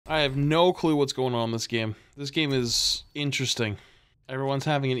I have no clue what's going on in this game. This game is interesting. Everyone's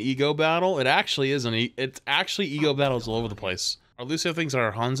having an ego battle. It actually isn't. It's actually ego battles all over the place. Our Lucio thinks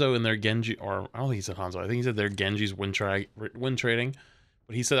our Hanzo and their Genji, or I don't think he said Hanzo. I think he said their Genji's win trading.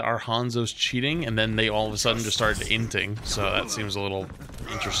 But he said our Hanzo's cheating, and then they all of a sudden just started inting. So that seems a little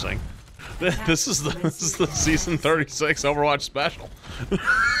interesting. This is the season 36 Overwatch special.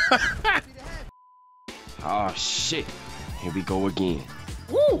 Oh shit! Here we go again.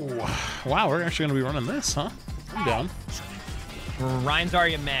 Woo! Wow, we're actually gonna be running this, huh? I'm down. Ryan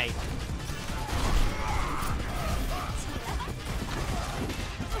Zarya May.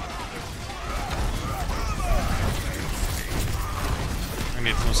 I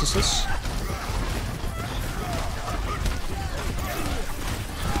need some assistance.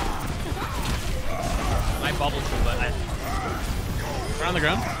 I bubbled too, but I... We're on the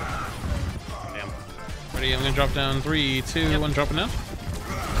ground. Damn. Ready, I'm gonna drop down. 3, 2, 1, dropping down.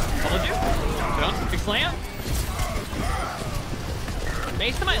 Bubbled you. Down. Big slam.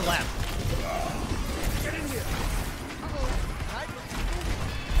 Base to my left.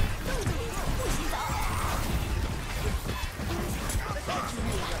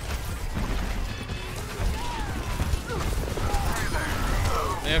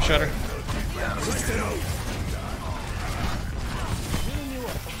 They have shutter.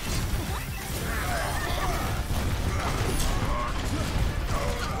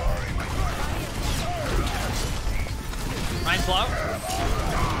 Ryan's low.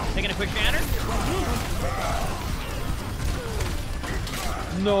 Taking a quick shatter.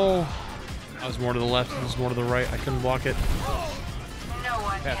 No. I was more to the left. I was more to the right. I couldn't block it.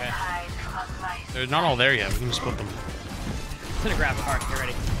 Okay. They're not all there yet. We can just split them. I'm gonna grab the heart. Get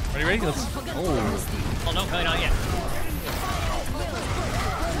ready. Ready? Let's. Oh. Oh no, really not yet.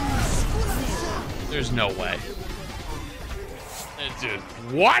 There's no way. Dude,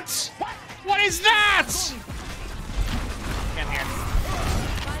 what? What is that? Get here.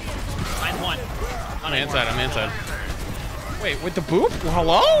 Mine's one. I'm inside. I'm inside. Wait, with the boop?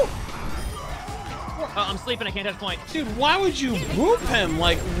 Hello? Oh, I'm sleeping. I can't touch point. Dude, why would you boop him?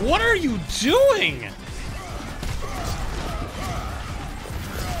 Like, what are you doing?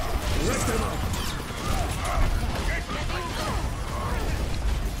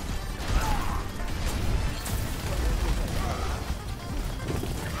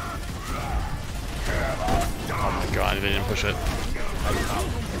 Oh my god, they didn't push it.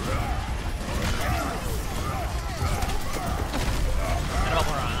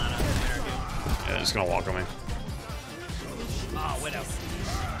 Yeah, they're just gonna walk on me. Oh, Widow.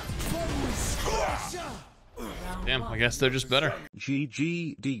 Damn, I guess they're just better.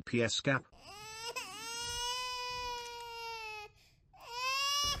 GG DPS gap.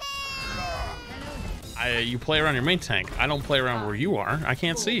 You play around your main tank. I don't play around where you are. I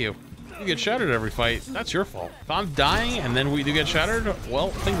can't see you. You get shattered every fight. That's your fault. If I'm dying and then we do get shattered, well,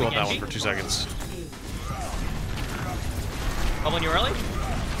 think about that one for 2 seconds. Bubbling you early?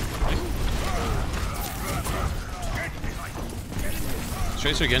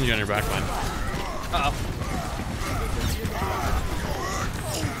 Tracer Genji on your backline. Uh-oh.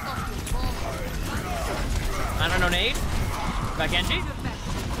 I don't know, nade. Got Genji?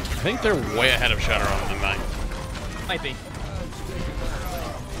 I think they're way ahead of Shatter on than mine. Might be.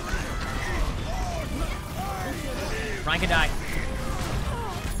 Ryan can die.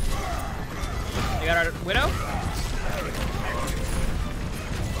 They got our Widow.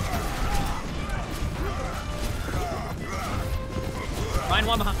 Ryan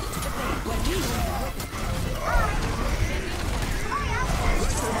one behind.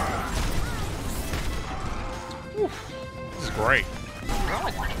 Oof. This is great.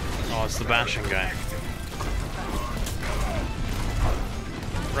 Oh, it's the bashing guy.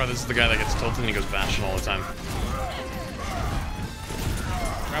 Bro, this is the guy that gets tilted and he goes bashing all the time.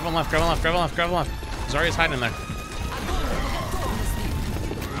 Grab on left, grab on left, grab on left, grab on left. Zarya's hiding there.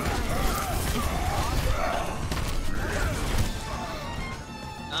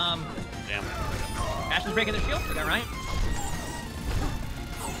 Damn. Ashton's breaking their shield. Is that right?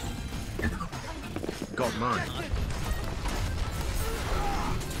 Got mine.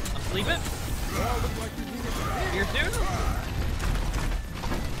 I'm sleeping. Here soon.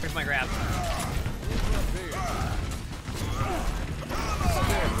 Here's my grab.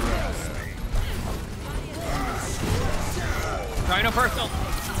 Sorry, no personal.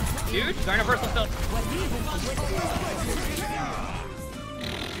 Dude, sorry, no personal still.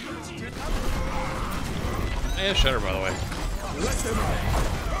 Hey, Shutter, by the way.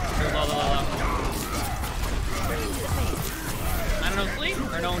 Low. I don't know, sleep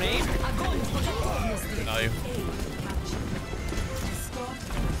or no name. Value.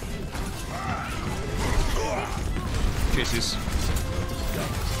 Casey's.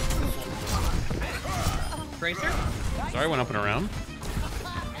 Tracer? Sorry, went up and around.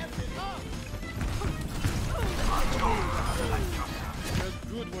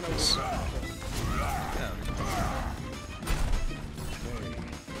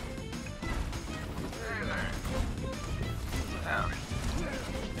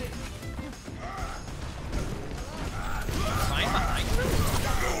 Fine behind.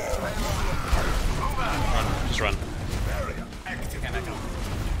 Run, just run. Okay, back up.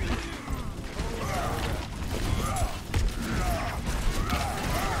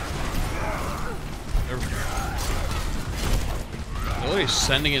 They're literally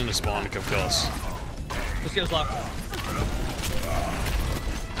sending it into spawn to come kill us. Lucio's low.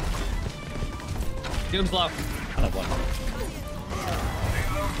 Doom's low. I have one.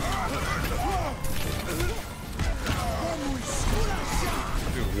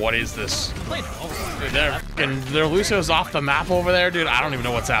 Dude, what is this? Playing Overwatch. Dude, their Lucio's off the map over there, dude. I don't even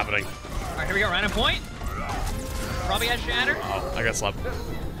know what's happening. Alright, here we go. Random point. Probably has Shatter. Oh, I got slept.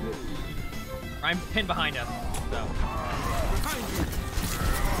 I'm pinned behind us. So.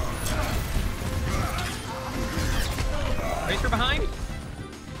 Tracer behind.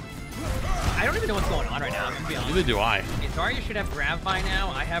 I don't even know what's going on right now. I'm gonna be honest. Neither do I. Hey, sorry, you should have grab by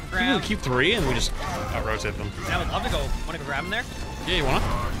now. I have People grab. keep 3 and we just rotate them. And I would love to go. Want to go grab him there? Yeah, you wanna?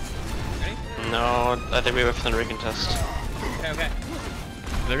 Ready? No, I think we wait for the recontest. Okay, okay.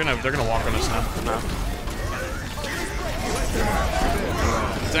 They're gonna walk on us now. No.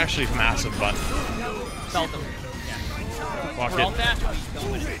 It's actually massive, but Felt them. Yeah. walk For all it. that,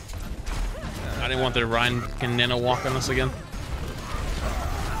 don't win it. I didn't want their Ryan and Nana walk on us again.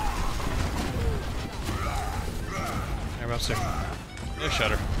 They're about sick. There's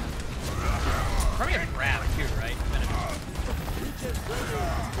Shutter. Probably have grab too, right?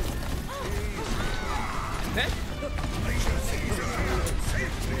 Okay.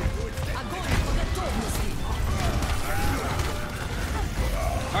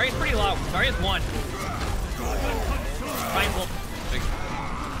 Zarya's pretty low. Zarya's 1. Fine, well.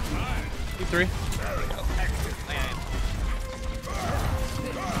 Keep 3.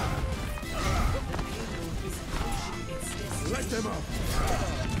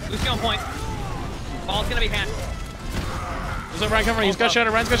 Lucio on point. Ball's gonna be hand. Where's that Ryan coming? He's got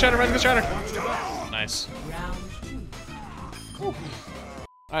Shutter. Ryan's got Shutter. Ryan's got Shutter. Nice. Whew.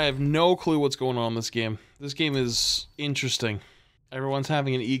 I have no clue what's going on in this game. This game is interesting. Everyone's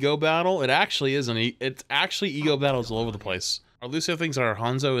having an ego battle. It actually isn't. It's actually ego battles all over the place. Our Lucio thinks our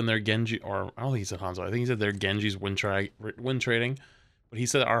Hanzo and their Genji, or I don't think he said Hanzo. I think he said their Genji's win trading. But he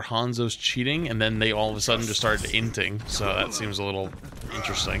said our Hanzo's cheating, and then they all of a sudden just started inting. So that seems a little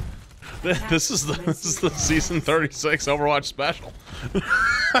interesting. This is the season 36 Overwatch special.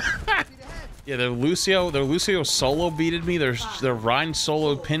 Yeah, their Lucio solo beated me. Their Rhine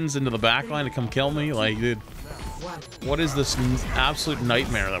solo pins into the backline to come kill me. Like, dude, what is this absolute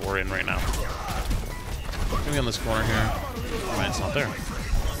nightmare that we're in right now? Maybe on this corner here. Oh man, it's not there. Did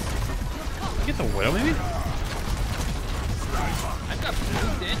I get the Widow maybe? I've got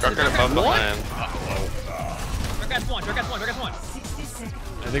moved in. Dark above the land. Uh-oh. Dark 1, Dark 1, Dark 1.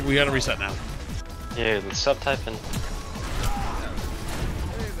 I think we gotta reset now. Yeah, the subtyping.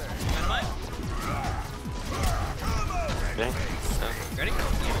 Dynamite. Okay. Ready?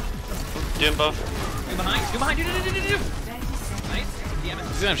 Doing both. Do behind. Do behind. Do. Nice. Damn it.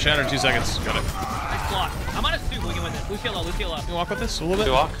 He's gonna have Shatter in 2 seconds. Got it. Nice block. I'm on a suit. We can win this. Lucio low. Lucio low. Can you walk with this a little bit?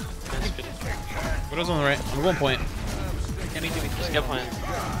 Do walk. That's good. Widow's on the right. I'm going point. Yeah, me too. Just get point.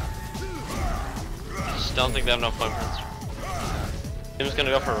 Just don't think they have no point points. I'm just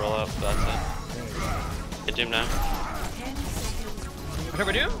gonna go for a roll up, that's it. Get Doom now.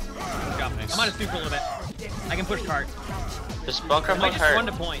 Whatever do? Good job. Nice. I'm on a suit for a little bit. I can push cart. Just bunker I up might on just run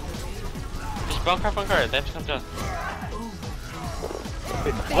cart. to point. Just bunker up on cart. They have to come to us.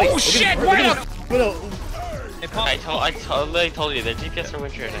 Oh shit! Widow! They pop. I totally told you, their DPS are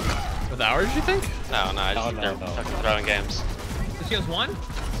win trading. With ours, you think? No, I just think they're no. fucking throwing games. Lucio's 1.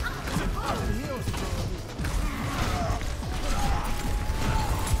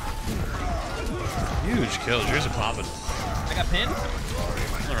 Huge kills. Yours are popping. I got pinned.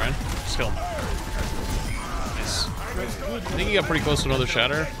 Alright. Just kill him. Nice. I think he got pretty close to another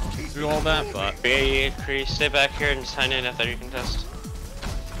Shatter through all that, but Kree, stay back here and sign in after you can test.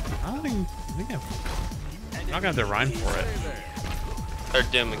 I don't think. I'm not gonna have to Rhine for it. Or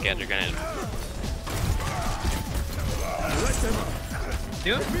Doom and Gadget Grenade.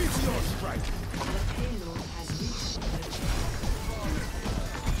 Do it.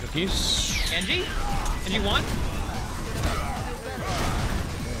 He's Genji? And you won?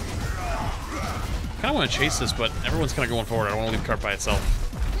 kind of want to chase this, but everyone's kind of going forward. I don't want to leave cart by itself.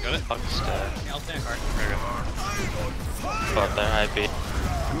 Got it? Fuck this guy. Yeah, I'll stand cart. Very good. Fuck that IP.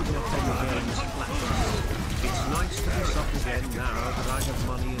 It's nice to be up again now that I have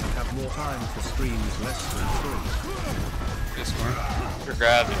money and have more time for streams less than 3. Good score. You're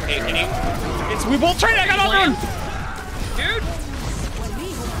grabbed. Can you? It's we both trade. I got another one. Dude!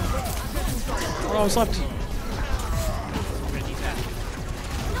 What else left?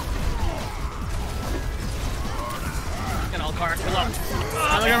 Get all cart. Good luck.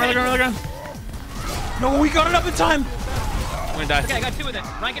 Really good. No, we got it up in time. I'm gonna die. Okay, I got 2 with it.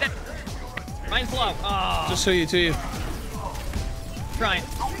 Ryan, get it. Ryan's low. Oh, Just to you. trying. I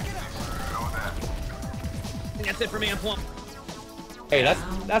think that's it for me. I'm plump. Hey,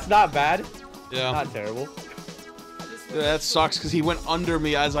 that's not bad. Yeah. Not terrible. Yeah, that sucks because he went under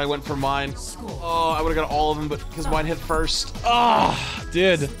me as I went for mine. Oh, I would have got all of them, but because mine hit first. Oh,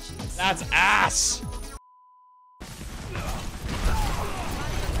 dude. That's ass.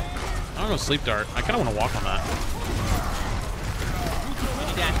 I'm gonna sleep dart. I kind of want to walk on that. Did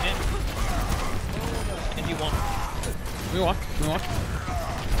you dash in? And you won't. Can we walk?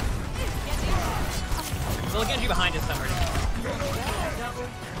 They'll get you behind us somewhere.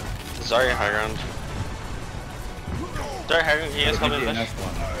 Zarya high ground. Zarya high ground. You guys help me Next fish.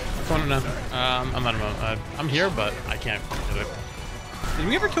 one. I'm not I'm here, but I can't do it. Did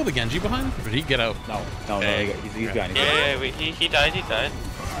we ever kill the Genji behind? Or did he get out? No, Hey. he's behind. Yeah, he died.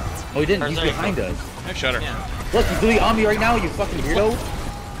 Oh, he didn't. He's Where's behind us. I shut her. Yeah. Look, he's literally on me right now. You fucking weirdo.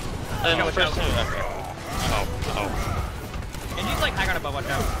 And the watch first out. two. Okay. Oh. And he's like high ground above. Watch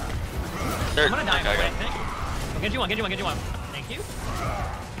out. Third. I'm gonna die. Okay, I think. Oh, get you one. Thank you.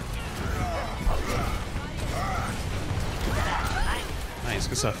 Nice,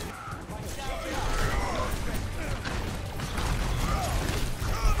 good stuff.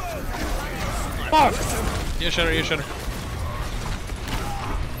 Fuck. You shut her.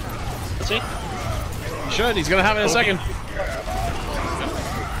 Let's see. You should. He's gonna have it in a second.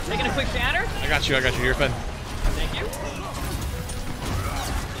 Taking a quick shatter. I got you. You're fed. Thank you.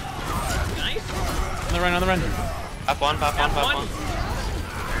 Nice. On the run. Pop one. Got one.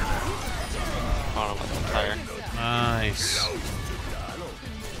 Oh, I'm tired. Nice.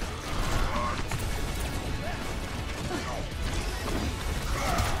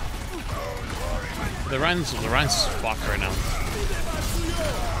 The Ryan's fucked right now.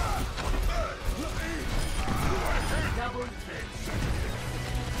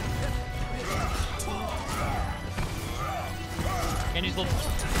 And he's little.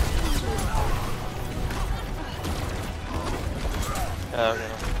 Okay.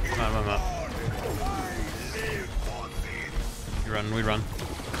 No. You run, we run.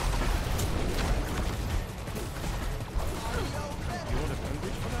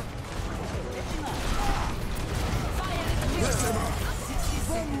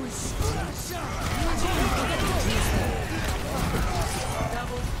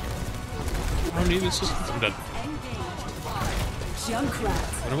 I don't need assistance. I'm dead.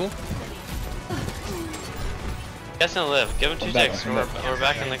 Winnable? Guess gonna live. Give him 2 ticks. We're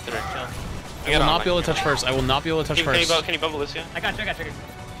back in like 3. I will not be able to touch first. I will not be able to touch first. Can you bubble Lucio? I got you. Here.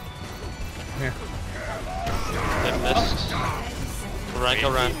 They missed.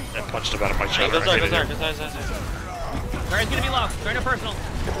 Run. I punched him out of my Hey, shoulder. go Zarya. Ryan's gonna be low. Very no personal.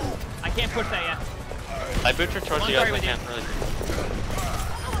 I can't push that yet. I boot her towards you One guys. Zarya I with you. can't really.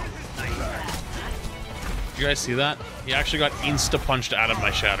 You guys see that? He actually got insta-punched out of my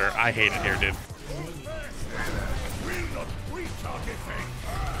shatter. I hate it here, dude.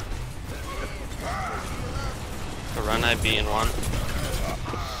 The run IB in 1.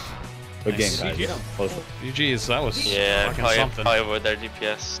 Good game, Nice. guys. Close. GG's, that was Yeah, fucking something. probably avoid their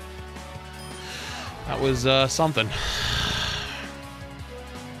DPS. That was something.